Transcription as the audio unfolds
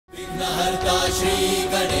विघ्नहर्ता श्री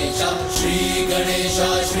गणेशा श्री गणेशा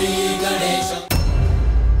श्री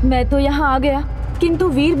गणेशा। मैं तो यहाँ आ गया, किंतु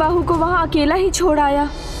वीरबाहु को वहाँ अकेला ही छोड़ आया।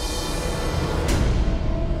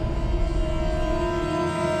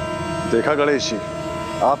 देखा गणेश जी,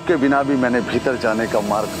 आपके बिना भी मैंने भीतर जाने का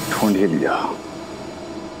मार्ग ढूंढ ही लिया।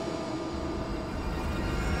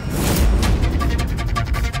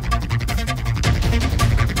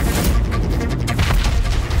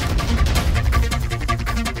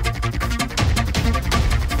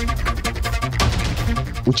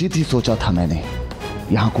 उचित ही सोचा था मैंने,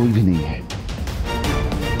 यहां कोई भी नहीं है।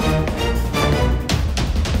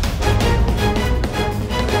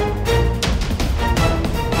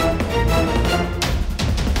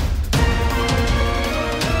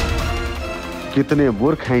 कितने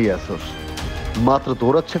मूर्ख हैं ये असुर, मात्र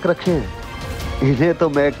 2 रक्षक रखे हैं। इन्हें तो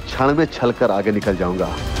मैं एक क्षण में छलकर आगे निकल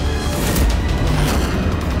जाऊंगा।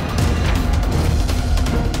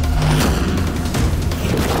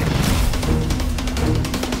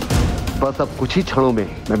 बस अब कुछ ही क्षणों में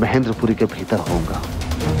मैं महेंद्रपुरी के भीतर होऊंगा।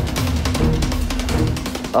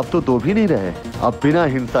 अब तो 2 भी नहीं रहे, अब बिना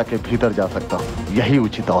हिंसा के भीतर जा सकता हूं। यही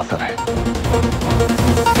उचित अवसर है।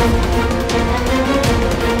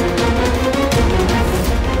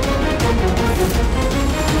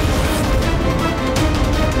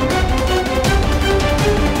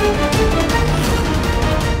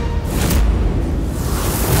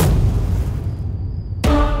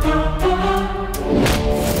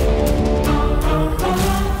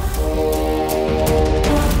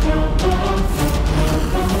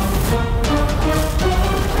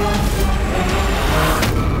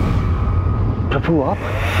 प्रभु, आप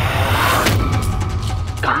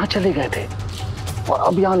कहाँ चले गए थे और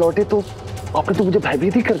अब यहाँ लौटे तो आपने तो मुझे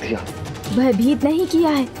भयभीत ही कर दिया। भयभीत नहीं किया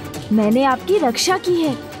है, मैंने आपकी रक्षा की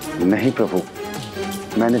है। नहीं प्रभु,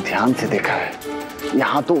 मैंने ध्यान से देखा है,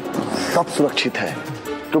 यहाँ तो सब सुरक्षित है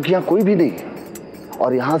क्योंकि यहाँ कोई भी नहीं है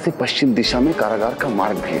और यहाँ से पश्चिम दिशा में कारागार का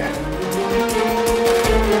मार्ग भी है।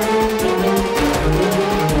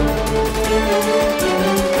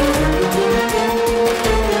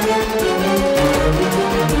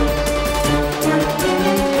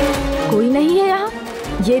 कोई नहीं है यहाँ,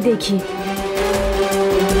 ये देखिए।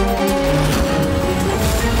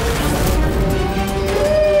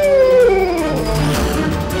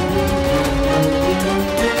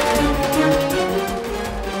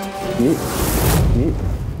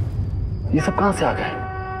 ये सब कहां से आ गए?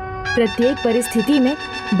 प्रत्येक परिस्थिति में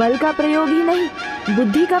बल का प्रयोग ही नहीं,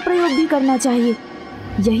 बुद्धि का प्रयोग भी करना चाहिए।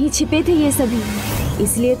 यही छिपे थे ये सभी,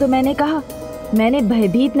 इसलिए तो मैंने कहा, मैंने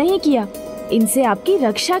भयभीत नहीं किया, इनसे आपकी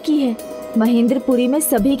रक्षा की है। महेंद्रपुरी में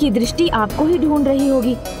सभी की दृष्टि आपको ही ढूंढ रही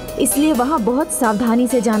होगी, इसलिए वहां बहुत सावधानी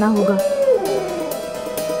से जाना होगा।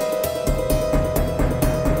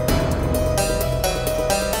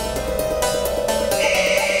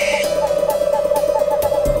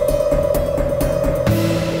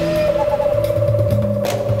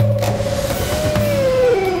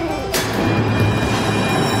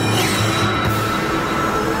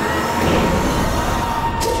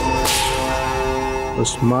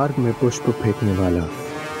 उस मार्ग में पुष्प फेंकने वाला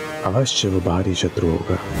अवश्य वो बाहरी शत्रु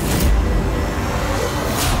होगा।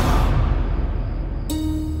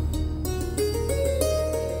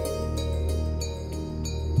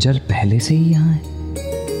 जल पहले से ही यहाँ है।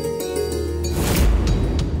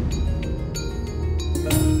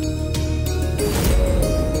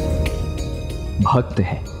 भक्त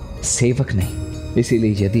है, सेवक नहीं,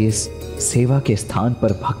 इसीलिए यदि इस सेवा के स्थान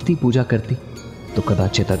पर भक्ति पूजा करती तो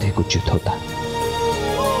कदाचित अधिक उचित होता।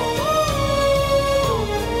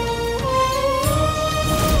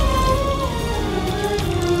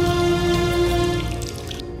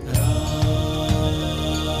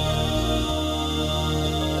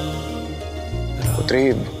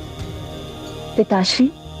 पिताश्री,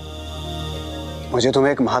 मुझे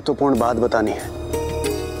तुम्हें एक महत्वपूर्ण बात बतानी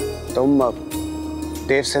है। तुम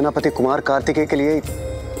देवसेनापति कुमार कार्तिकेय के लिए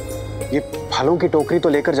ये फलों की टोकरी तो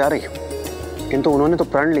लेकर जा रही हो, किंतु उन्होंने तो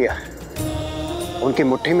प्रण लिया है। उनकी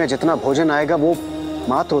मुट्ठी में जितना भोजन आएगा वो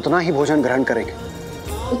मात्र उतना ही भोजन ग्रहण करेंगे।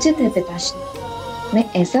 उचित है पिताश्री, मैं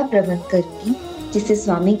ऐसा प्रबंध करूंगी जिससे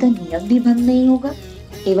स्वामी का नियम भी भंग नहीं होगा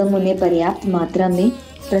एवं उन्हें पर्याप्त मात्रा में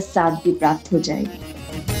प्रसाद भी प्राप्त हो जाएगी।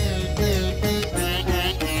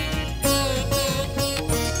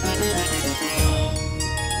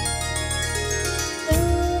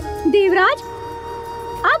 देवराज,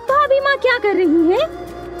 आप भाभी माँ क्या कर रही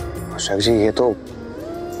हैं? शिव जी, ये तो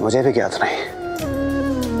मुझे भी ज्ञात नहीं।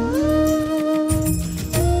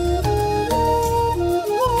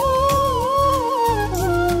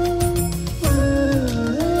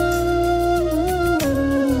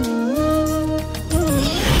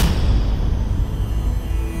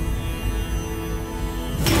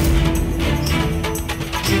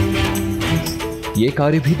 ये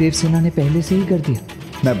कार्य भी देवसेना ने पहले से ही कर दिया।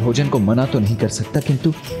 मैं भोजन को मना तो नहीं कर सकता,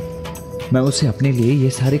 किंतु मैं उसे अपने लिए ये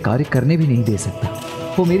सारे कार्य करने भी नहीं दे सकता।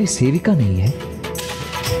 वो मेरी सेविका नहीं है।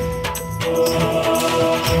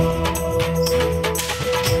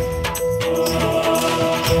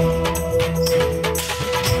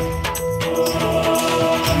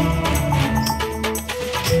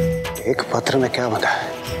 एक पत्र में क्या बंधा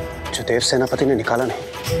है जो देव सेनापति ने निकाला नहीं?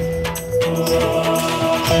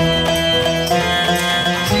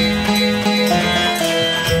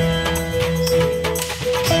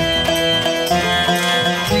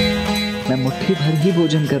 मैं मुट्ठी भर ही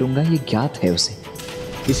भोजन करूंगा, ये ज्ञात है उसे।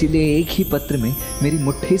 इसीलिए एक ही पत्र में मेरी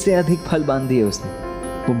मुट्ठी से अधिक फल बांध दिए उसने।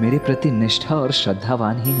 वो मेरे प्रति निष्ठा और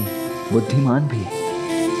श्रद्धावान ही नहीं, बुद्धिमान भी है।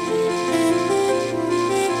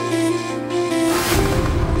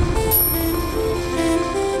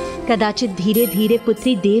 कदाचित धीरे धीरे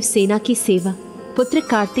पुत्री देवसेना की सेवा पुत्र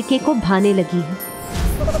कार्तिकेय को भाने लगी है।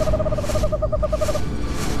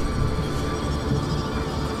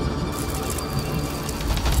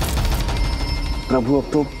 प्रभु, अब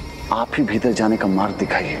तो आप ही भीतर जाने का मार्ग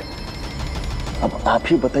दिखाइए। अब आप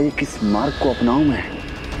ही बताइए किस मार्ग को अपनाऊं मैं।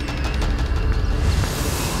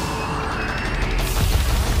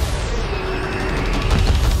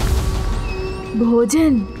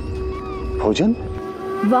 भोजन। भोजन?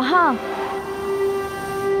 वहां।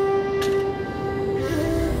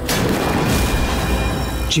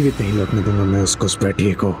 जीवित नहीं लौटने दूंगा मैं उसको, उस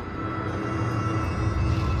बैठिए को।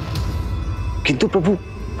 किंतु प्रभु,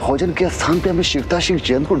 भोजन के स्थान पे हमें शिवताशिव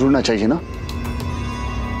जयंत को ढूंढना चाहिए ना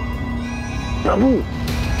प्रभु।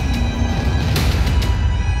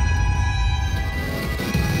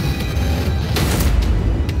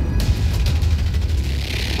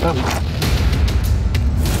 प्रभु,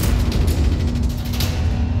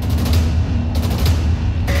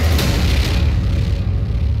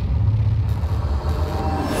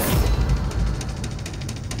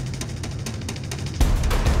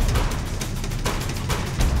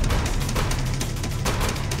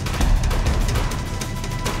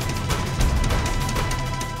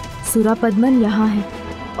 सूरापद्मन यहाँ है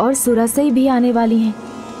और सुरसई भी आने वाली हैं।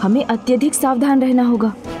 हमें अत्यधिक सावधान रहना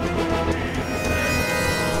होगा।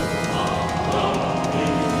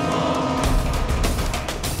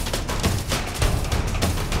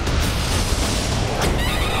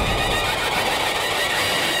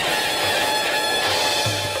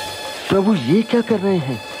 प्रभु, ये क्या कर रहे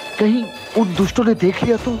हैं? कहीं उन दुष्टों ने देख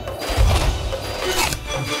लिया तो?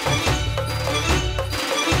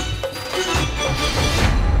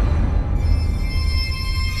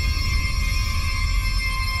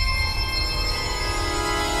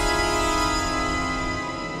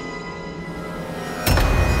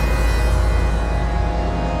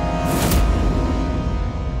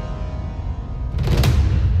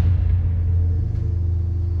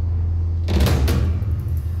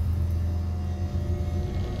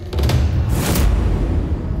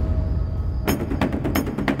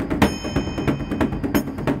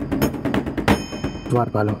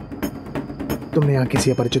 द्वारपालों, तुमने यहाँ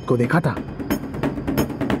किसी अपरिचित को देखा था?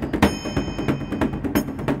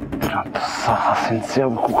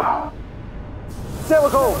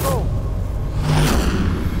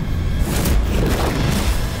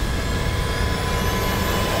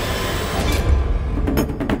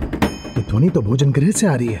 ये ध्वनि तो भोजन गृह से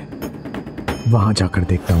आ रही है। वहां जाकर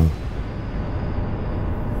देखता हूं।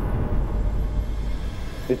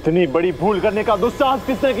 इतनी बड़ी भूल करने का दुस्साहस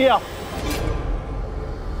किसने किया?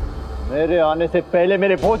 मेरे आने से पहले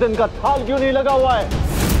मेरे भोजन का थाल क्यों नहीं लगा हुआ है?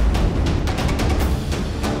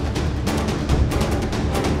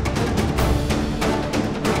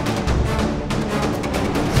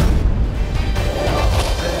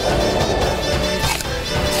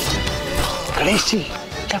 गणेश जी,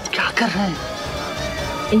 आप क्या कर रहे हैं?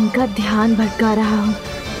 इनका ध्यान भटका रहा हूँ,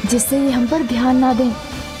 जिससे ये हम पर ध्यान ना दें।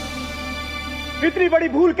 इतनी बड़ी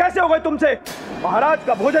भूल कैसे हो गई तुमसे? महाराज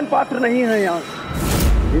का भोजन पात्र नहीं है यहाँ।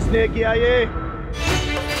 किसने किया ये?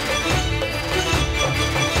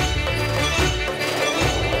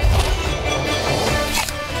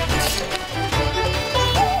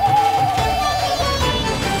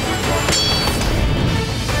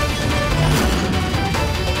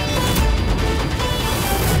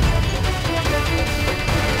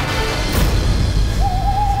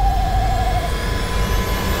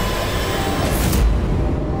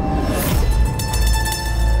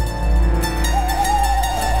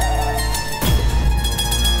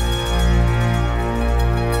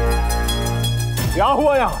 क्या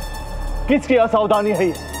हुआ यहाँ? किसकी असावधानी है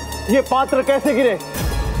ये पात्र कैसे गिरे?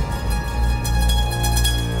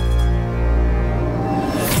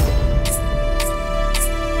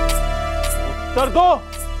 कर दो,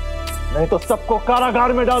 नहीं तो सबको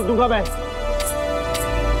कारागार में डाल दूंगा मैं।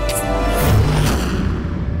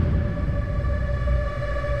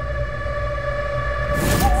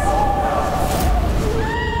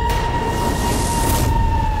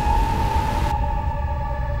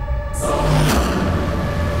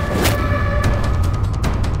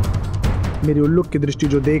 मेरी उल्लूक की दृष्टि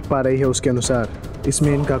जो देख पा रही है उसके अनुसार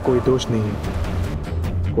इसमें इनका कोई दोष नहीं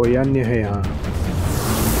है, कोई अन्य है यहाँ।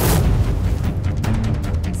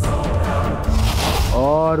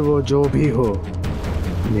 और वो जो भी हो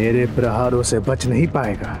मेरे प्रहारों से बच नहीं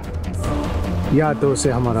पाएगा। या तो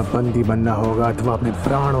उसे हमारा बंदी बनना होगा अथवा अपने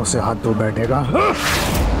प्राणों से हाथ धो बैठेगा।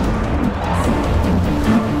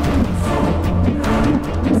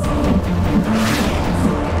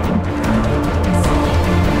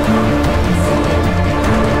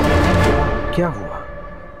 क्या हुआ?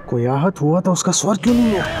 कोई आहत हुआ तो उसका स्वर क्यों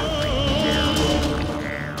नहीं आया?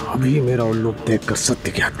 अभी मेरा उल्लू देखकर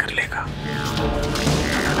सत्य ज्ञात कर लेगा।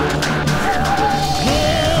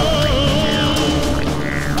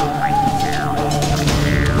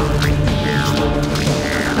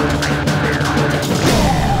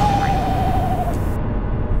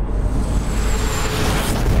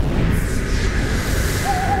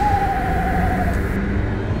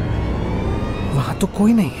 वहां तो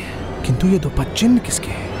कोई नहीं है, किंतु ये दो चिन्ह किसके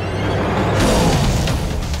हैं?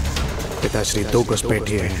 पिताश्री दो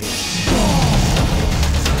घुसपैठिए हैं।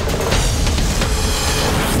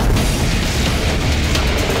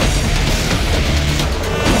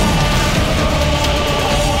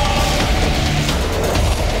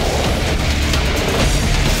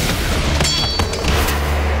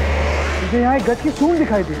 मुझे यहाँ एक गज की सूंड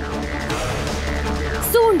दिखाई दी।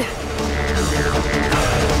 सूंड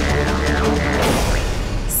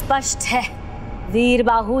स्पष्ट है,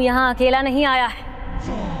 वीरबाहु यहाँ अकेला नहीं आया है,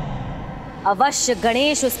 अवश्य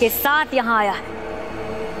गणेश उसके साथ यहाँ आया है,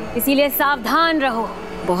 इसीलिए सावधान रहो।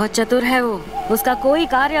 बहुत चतुर है वो, उसका कोई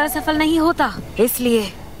कार्य असफल नहीं होता, इसलिए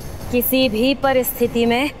किसी भी परिस्थिति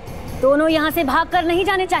में दोनों यहाँ से भागकर नहीं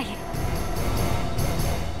जाने चाहिए।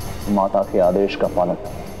 माता के आदेश का पालन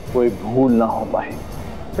कोई भूल ना हो पाए।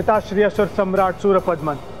 पिताश्री असुर सम्राट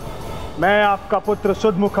सूरपद्मन, मैं आपका पुत्र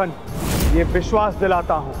सुधमुखन ये विश्वास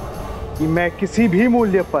दिलाता हूँ कि मैं किसी भी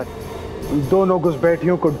मूल्य पर उन दोनों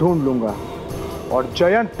घुसपैठियों को ढूंढ लूंगा और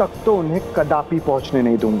जयंत तक तो उन्हें कदापि पहुंचने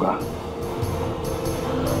नहीं दूंगा।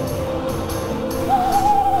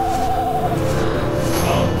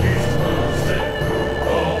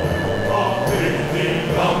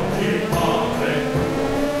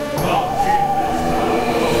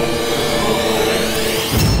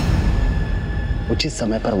 उचित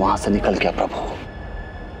समय पर वहां से निकल गया प्रभु,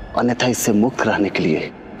 अन्यथा इससे मुक्त रहने के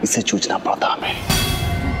लिए इसे जूझना पड़ता हमें।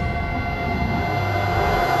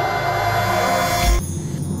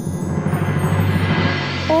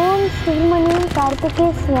 ओम शिवमणि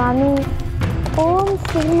कार्तिकेय स्वामी, ओम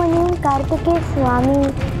शिवमणि कार्तिकेय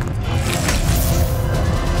स्वामी।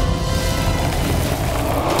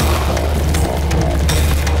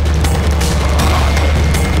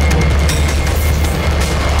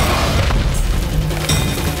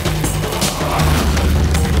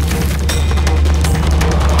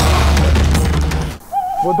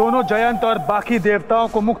 वो दोनों जयंत और बाकी देवताओं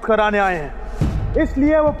को मुक्त कराने आए हैं,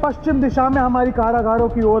 इसलिए वो पश्चिम दिशा में हमारी कारागारों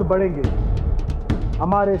की ओर बढ़ेंगे।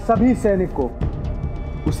 हमारे सभी सैनिक को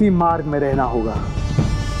उसी मार्ग में रहना होगा।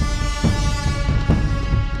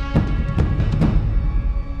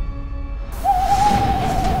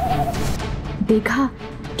 देखा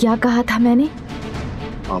क्या कहा था मैंने?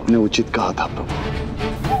 आपने उचित कहा था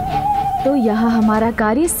प्रभु। तो यहाँ हमारा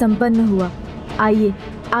कार्य संपन्न हुआ। आइए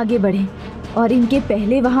आगे बढ़ें और इनके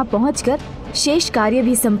पहले वहां पहुंचकर शेष कार्य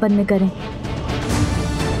भी संपन्न करें।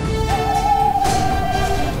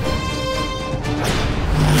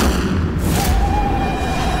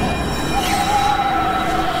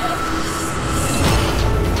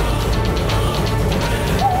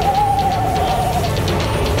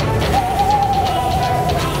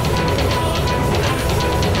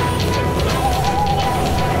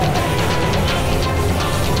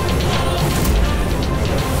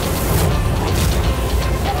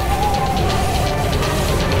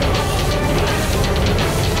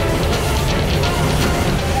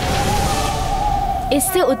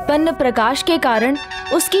 इससे उत्पन्न प्रकाश के कारण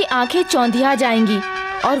उसकी आंखें चौंधिया जाएंगी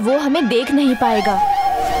और वो हमें देख नहीं पाएगा।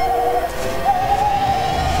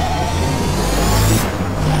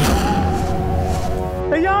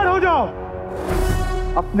 तैयार हो जाओ,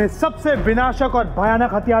 अपने सबसे विनाशक और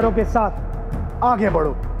भयानक हथियारों के साथ आगे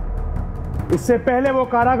बढ़ो। इससे पहले वो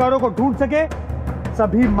कारागारों को ढूंढ सके,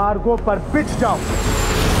 सभी मार्गों पर बिछ जाओ।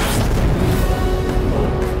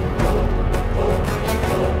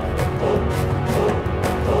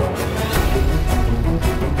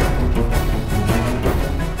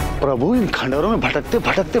 प्रभु, इन खंडहरों में भटकते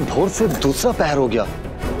भटकते भोर से दूसरा पहर हो गया,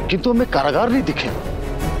 किंतु हमें कारागार नहीं दिखे।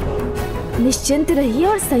 निश्चिंत रहिए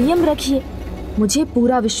और संयम रखिए। मुझे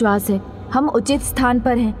पूरा विश्वास है हम उचित स्थान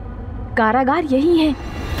पर हैं। कारागार यही है।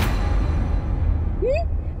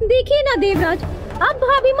 देखिए ना देवराज, अब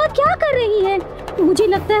भाभी माँ क्या कर रही हैं? मुझे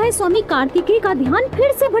लगता है स्वामी कार्तिकेय का ध्यान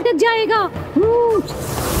फिर से भटक जाएगा।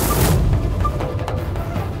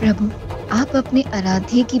 प्रभु, आप अपने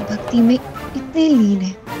आराध्य की भक्ति में इतने लीन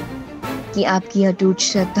हैं कि आपकी अटूट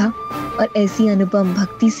श्रद्धा और ऐसी अनुपम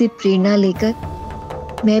भक्ति से प्रेरणा लेकर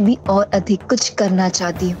मैं भी और अधिक कुछ करना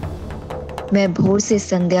चाहती हूँ। मैं भोर से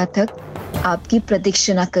संध्या तक आपकी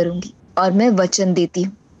प्रतीक्षा करूंगी और मैं वचन देती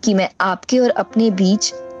हूँ कि मैं आपके और अपने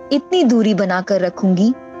बीच इतनी दूरी बनाकर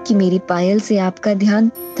रखूंगी कि मेरी पायल से आपका ध्यान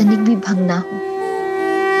तनिक भी भंग ना हो।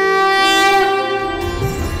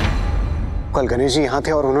 कल गणेश जी यहाँ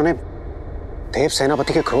थे और उन्होंने देव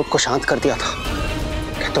सेनापति के क्रोध को शांत कर दिया था।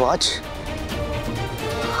 तो आज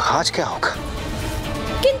क्या होगा?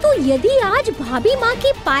 किंतु यदि आज भाभी माँ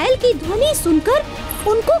की पायल की ध्वनि सुनकर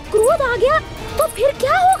उनको क्रोध आ गया तो फिर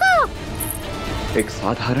क्या होगा? एक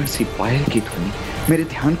साधारण सी पायल की ध्वनि मेरे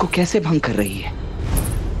ध्यान को कैसे भंग कर रही है?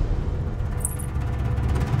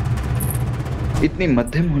 इतनी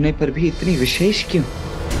मध्यम होने पर भी इतनी विशेष क्यों?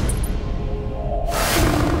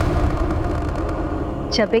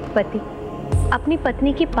 जब एक पति अपनी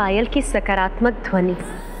पत्नी की पायल की सकारात्मक ध्वनि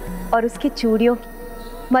और उसकी चूड़ियों की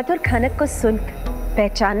मधुर खनक को सुन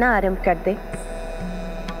पहचानना आरंभ कर दे,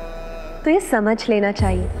 तो ये समझ लेना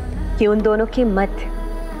चाहिए कि उन दोनों के मध्य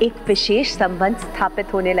एक विशेष संबंध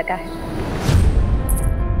स्थापित होने लगा है।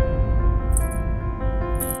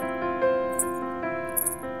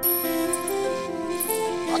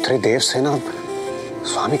 पुत्री देवसेना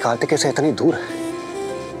स्वामी कार्तिकेय से इतनी दूर है,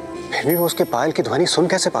 फिर भी वो उसके पायल की ध्वनि सुन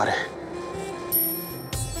कैसे पा रहे हैं?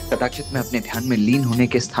 कदाचित मैं अपने ध्यान में लीन होने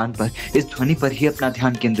के स्थान पर इस ध्वनि पर ही अपना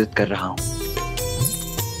ध्यान केंद्रित कर रहा हूं।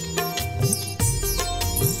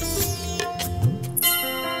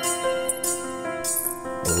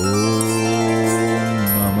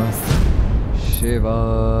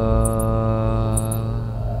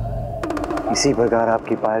 इसी प्रकार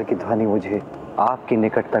आपकी पायल की ध्वनि मुझे आपकी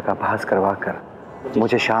निकटता का आभास करवाकर,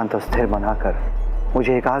 मुझे शांत और स्थिर बनाकर,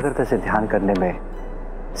 मुझे एकाग्रता से ध्यान करने में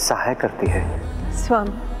सहाय करती है।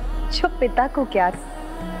 स्वामी, जो पिता को ज्ञात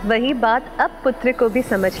वही बात अब पुत्र को भी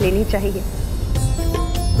समझ लेनी चाहिए।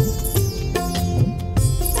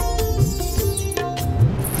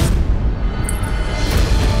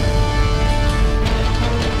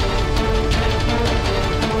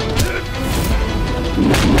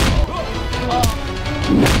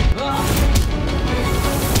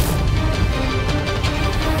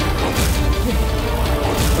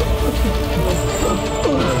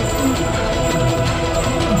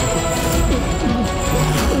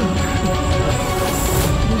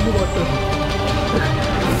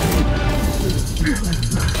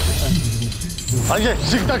 आइए,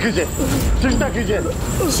 शीघ्रता कीजिए, शीघ्रता कीजिए,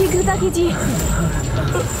 शीघ्रता कीजिए,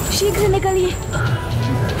 शीघ्र निकलिए।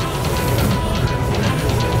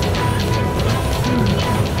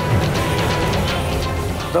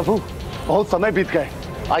 प्रभु, बहुत समय बीत गए।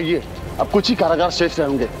 आइए, अब कुछ ही कारागार शेष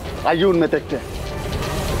रहेंगे। आइए उनमें देखते हैं।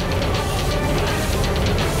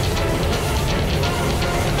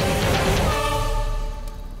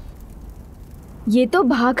 ये तो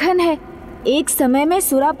भाखन है, एक समय में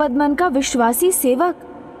सूरापद्मन का विश्वासी सेवक।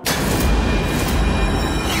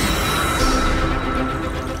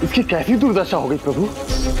 इसकी कैसी दुर्दशा हो गई प्रभु?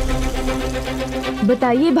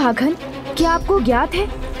 बताइए भाखन, क्या आपको ज्ञात है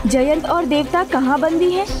जयंत और देवता कहाँ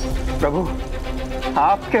बंदी हैं? प्रभु,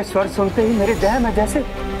 आपके स्वर सुनते ही मेरे देह में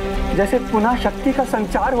जैसे पुनः शक्ति का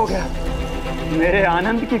संचार हो गया। मेरे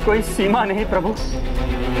आनंद की कोई सीमा नहीं प्रभु,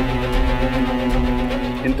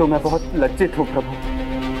 किंतु मैं बहुत लज्जित हूँ प्रभु,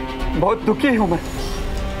 बहुत दुखी हूँ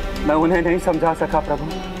मैं उन्हें नहीं समझा सका प्रभु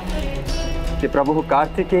कि प्रभु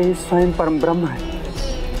कार्तिकेय ही स्वयं परम ब्रह्म है,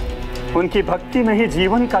 उनकी भक्ति में ही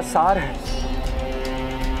जीवन का सार है।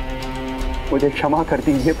 मुझे क्षमा कर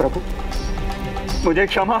दीजिए प्रभु, मुझे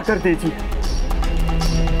क्षमा कर दीजिए।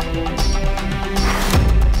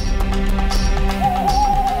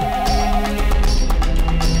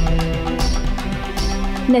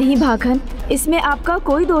 नहीं भाखन, इसमें आपका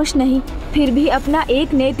कोई दोष नहीं, फिर भी अपना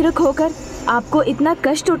एक नेत्र खोकर आपको इतना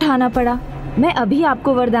कष्ट उठाना पड़ा। मैं अभी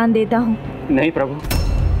आपको वरदान देता हूँ। नहीं प्रभु,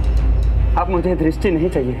 अब मुझे दृष्टि नहीं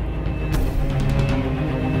चाहिए।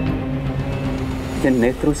 जिन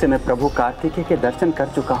नेत्रों से मैं प्रभु कार्तिकेय के दर्शन कर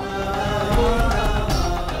चुका हूँ,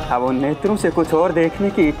 अब उन नेत्रों से कुछ और देखने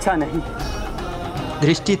की इच्छा नहीं।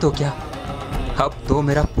 दृष्टि तो क्या, अब तो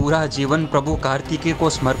मेरा पूरा जीवन प्रभु कार्तिकेय को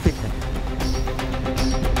समर्पित है।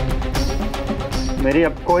 मेरी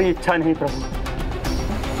अब कोई इच्छा नहीं प्रभु।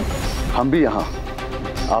 हम भी यहाँ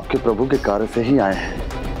आपके प्रभु के कार्य से ही आए हैं,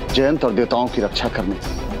 जयंत और देवताओं की रक्षा करने।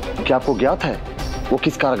 क्या आपको ज्ञात है वो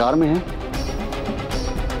किस कारागार में है?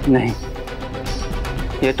 नहीं,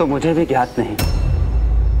 ये तो मुझे भी ज्ञात नहीं,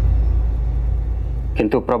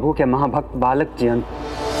 किंतु प्रभु के महाभक्त बालक जयंत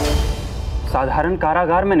साधारण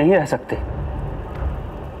कारागार में नहीं रह सकते।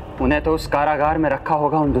 उन्हें तो उस कारागार में रखा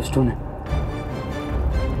होगा उन दुष्टों ने,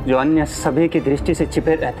 जो अन्य सभी की दृष्टि से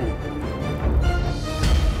छिपे रहते हैं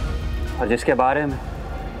और जिसके बारे में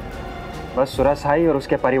बस सुरसाई और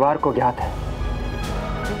उसके परिवार को ज्ञात है।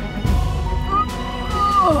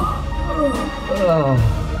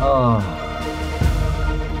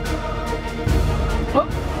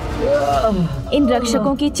 इन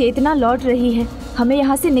रक्षकों की चेतना लौट रही है, हमें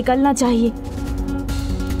यहाँ से निकलना चाहिए।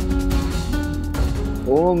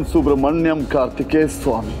 ओम सुब्रमण्यम कार्तिकेय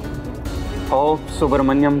स्वामी। ओम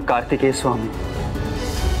सुब्रमण्यम कार्तिकेय स्वामी।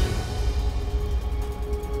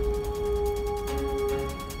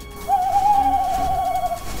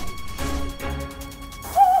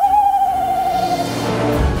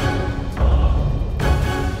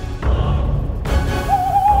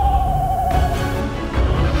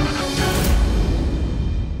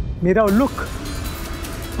 मेरा उल्लुक,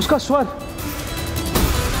 उसका स्वर,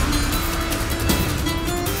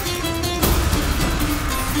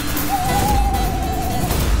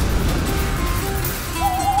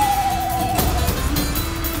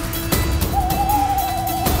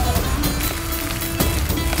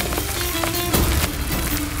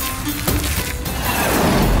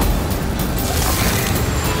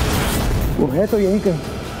 वो है तो यहीं कहीं,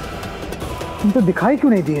 तुम तो दिखाई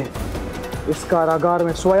क्यों नहीं दिए? इस कारागार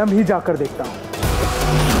में स्वयं ही जाकर देखता हूं।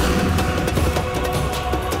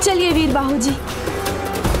 चलिए वीरबाहु जी।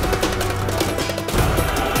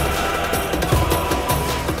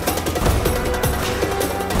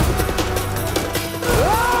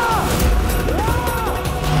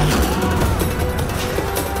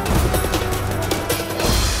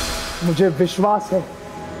 मुझे विश्वास है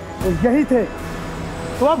वो यही थे,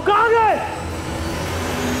 तो अब कहां गए?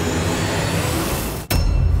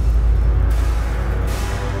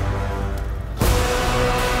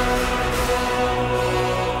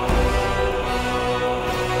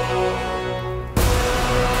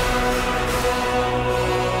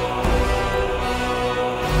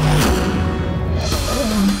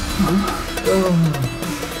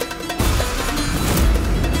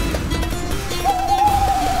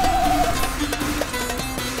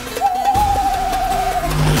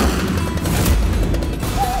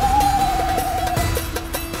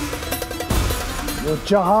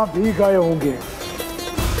 जहां भी गए होंगे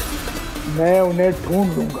मैं उन्हें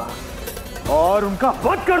ढूंढ लूंगा और उनका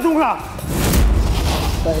वध कर दूंगा।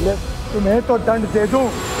 पहले तुम्हें तो दंड दे दूं।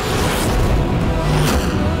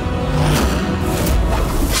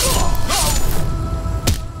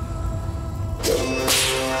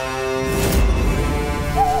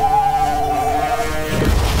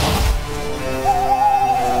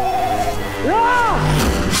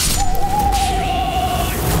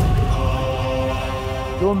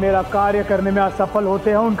 जो मेरा कार्य करने में असफल होते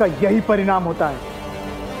हैं उनका यही परिणाम होता है।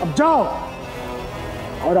 अब जाओ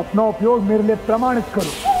और अपना उपयोग मेरे लिए प्रमाणित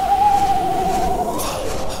करो।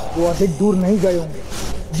 वो अधिक दूर नहीं गए होंगे,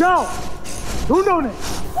 जाओ ढूंढो उन्हें।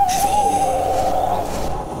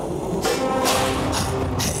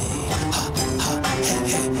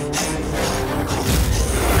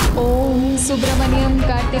 ओम सुब्रमण्यम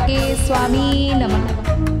कार्तिकेय स्वामी नमः।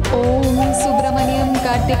 ओम सुब्रमण्यम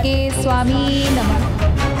कार्तिकेय स्वामी नमः।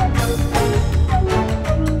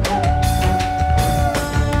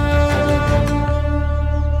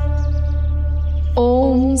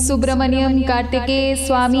 ओम सुब्रमण्यम कार्तिकेय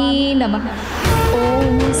स्वामी नमः।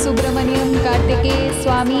 ओम सुब्रमण्यम कार्तिकेय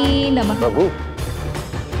स्वामी नमः। प्रभु,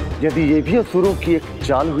 यदि ये भी असुरों की एक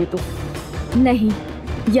चाल हुई तो? नहीं,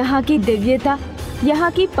 यहाँ की दिव्यता,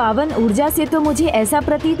 यहाँ की पावन ऊर्जा से तो मुझे ऐसा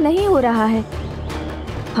प्रतीत नहीं हो रहा है।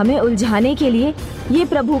 हमें उलझाने के लिए ये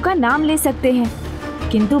प्रभु का नाम ले सकते हैं,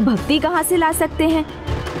 किंतु भक्ति कहाँ से ला सकते हैं?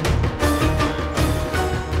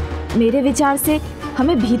 मेरे विचार से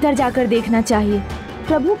हमें भीतर जाकर देखना चाहिए।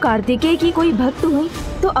 प्रभु कार्तिकेय की कोई भक्त हुई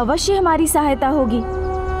तो अवश्य हमारी सहायता होगी।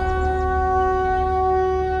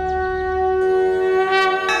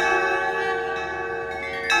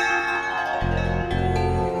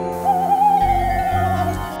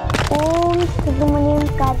 ओम सुब्रमण्यम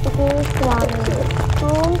कार्तिकेय स्वामी।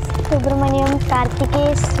 ओम सुब्रमण्यम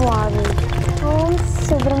कार्तिकेय स्वामी। ओम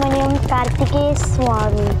सुब्रमण्यम कार्तिकेय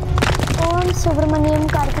स्वामी। ओम सुब्रमण्यम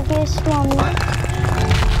कार्तिकेय स्वामी।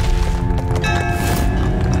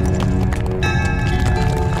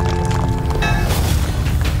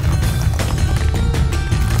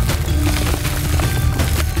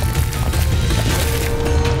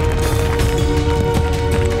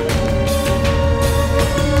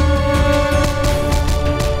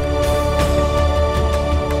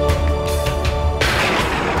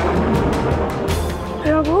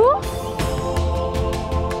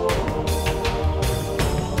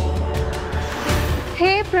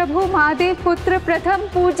 महादेव पुत्र प्रथम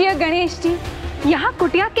पूज्य गणेश जी, यहाँ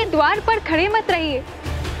कुटिया के द्वार पर खड़े मत रहिए,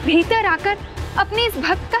 भीतर आकर अपने इस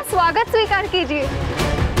भक्त का स्वागत स्वीकार कीजिए।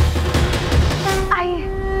 आइए।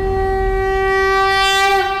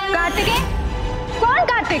 कार्तिकेय? कौन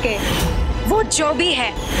कार्तिकेय? वो जो भी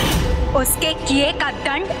है, उसके किए का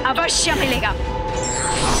दंड अवश्य मिलेगा।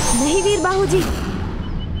 नहीं वीरबाहु जी,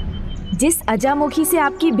 जिस अजामुखी से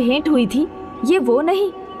आपकी भेंट हुई थी ये वो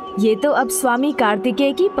नहीं, ये तो अब स्वामी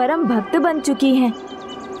कार्तिकेय की परम भक्त बन चुकी हैं।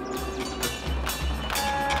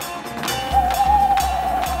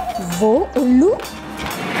 वो उल्लू?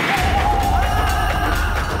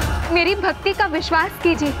 मेरी भक्ति का विश्वास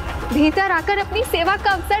कीजिए, भीतर आकर अपनी सेवा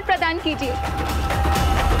का अवसर प्रदान कीजिए।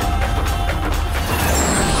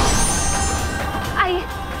 आइए,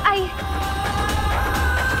 आइए।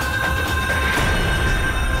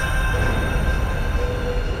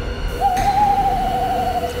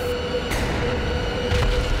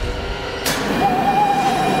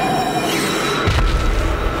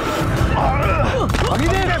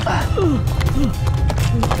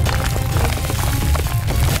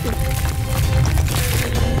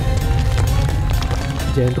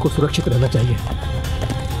 जयंत को सुरक्षित रहना चाहिए।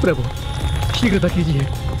 प्रभु शीघ्रता कीजिए,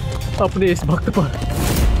 अपने इस भक्त पर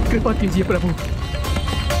कृपा कीजिए प्रभु।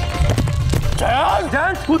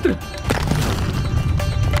 जयंत पुत्र।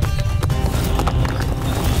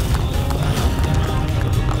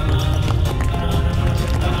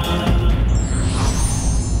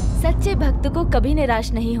 सच्चे भक्त को कभी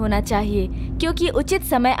निराश नहीं होना चाहिए, क्योंकि उचित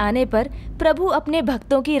समय आने पर प्रभु अपने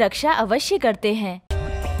भक्तों की रक्षा अवश्य करते हैं।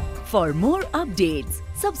 For more updates,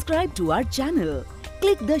 subscribe to our channel,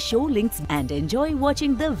 click the show links and enjoy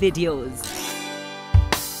watching the videos.